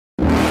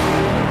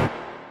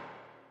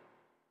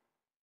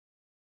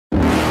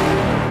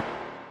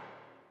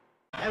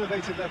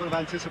elevated level of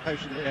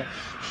anticipation here.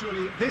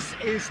 Surely this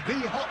is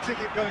the hot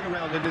ticket going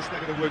around in this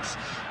neck of the woods.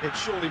 It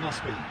surely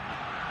must be.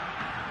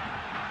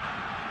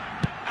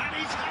 And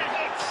he's had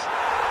it!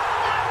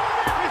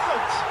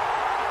 Magnificent!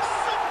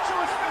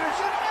 Sumptuous finish,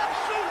 an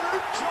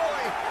absolute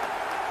joy!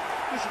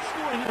 Listen,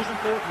 scoring was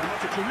important, and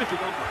that's a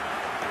terrific offer.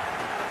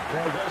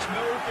 Well, there's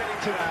no getting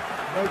to that,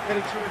 no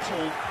getting to it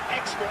all.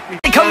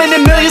 Expertly. They come in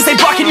millions, they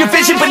blocking your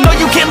vision, but no,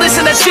 you can't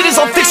listen, that shit is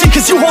all fiction,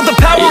 cause you hold the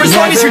power as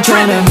long as you're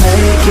dreaming.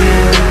 Make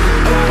it.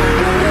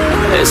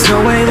 There's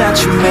no way that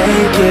you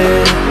make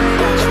it.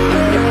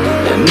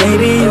 And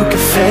maybe you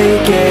can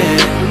fake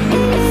it,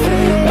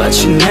 but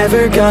you're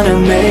never gonna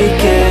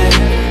make it.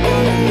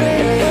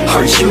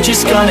 Aren't you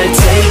just gonna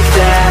take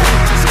that?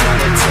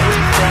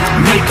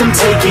 Make them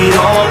take it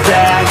all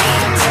back.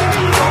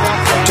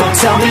 Don't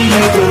tell me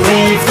you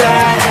believe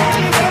that.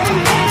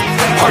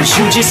 Aren't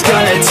you just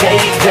gonna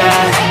take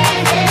that?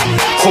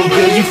 Or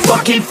will you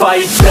fucking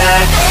fight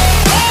back?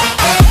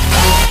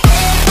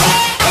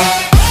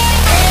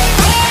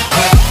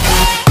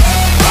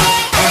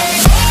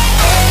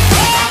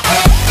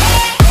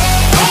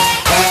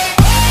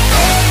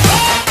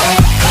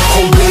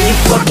 Or will you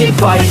fucking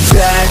fight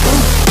back?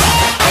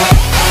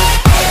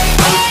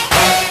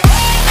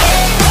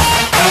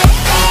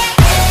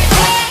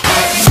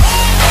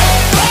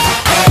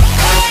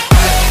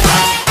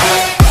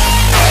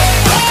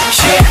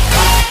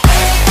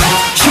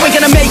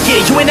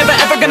 You ain't never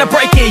ever gonna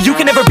break it. You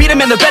can never beat them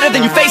and they're better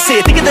than you face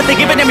it. Thinking that they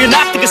give a damn, you're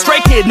not thinking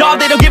straight, kid. No,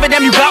 they don't give a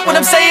damn, you got what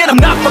I'm saying? I'm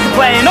not fucking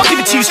playing, I'll give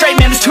it to you straight,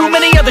 man. There's too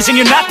many others and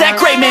you're not that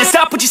great, man.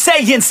 Stop what you're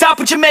saying, stop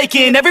what you're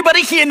making.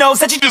 Everybody here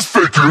knows that you just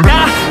faking.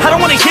 Nah, I don't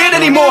wanna hear it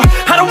anymore,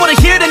 I don't wanna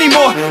hear it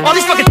anymore. All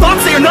these fucking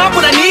thoughts, they are not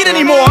what I need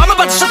anymore. I'm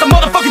about to shut the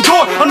motherfucking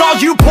door on all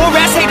you poor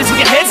ass haters with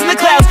your heads in the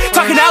clouds,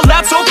 talking out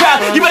loud so proud.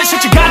 You better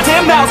shut your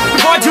goddamn mouth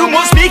before I do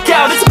more speak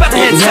out. It's about to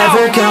head south.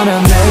 You're never gonna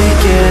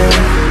make it.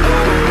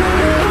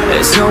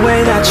 There's no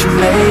way that you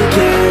make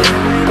it.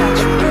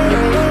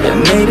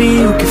 And maybe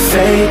you can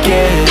fake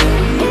it,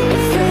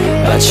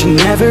 but you're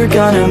never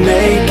gonna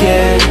make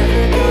it.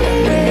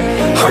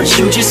 Aren't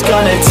you just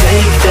gonna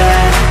take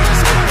that?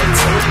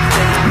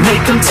 Make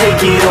them take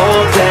it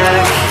all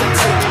back.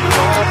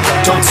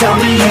 Don't tell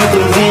me you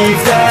believe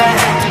that.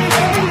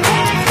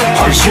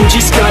 Aren't you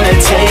just gonna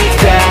take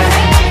that?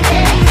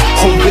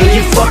 Or will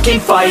you fucking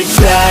fight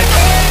back?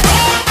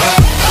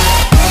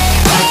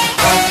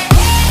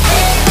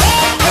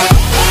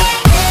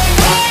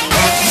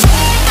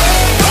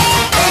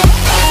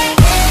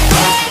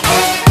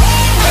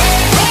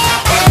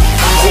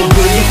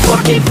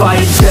 Fucking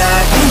fight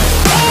back.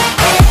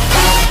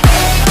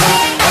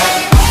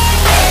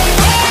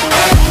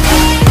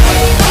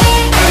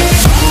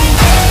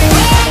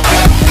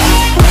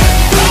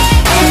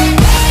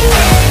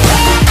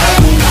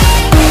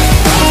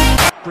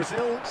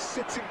 Brazil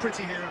sitting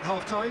pretty here at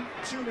half-time,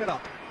 2-0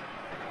 up.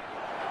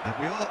 And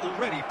we are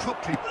already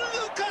promptly...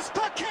 Lucas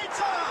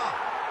Paqueta!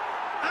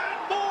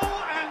 And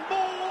more, and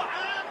more,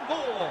 and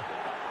more!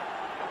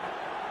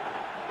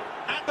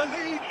 And the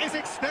lead is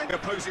extended.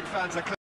 Opposing fans are...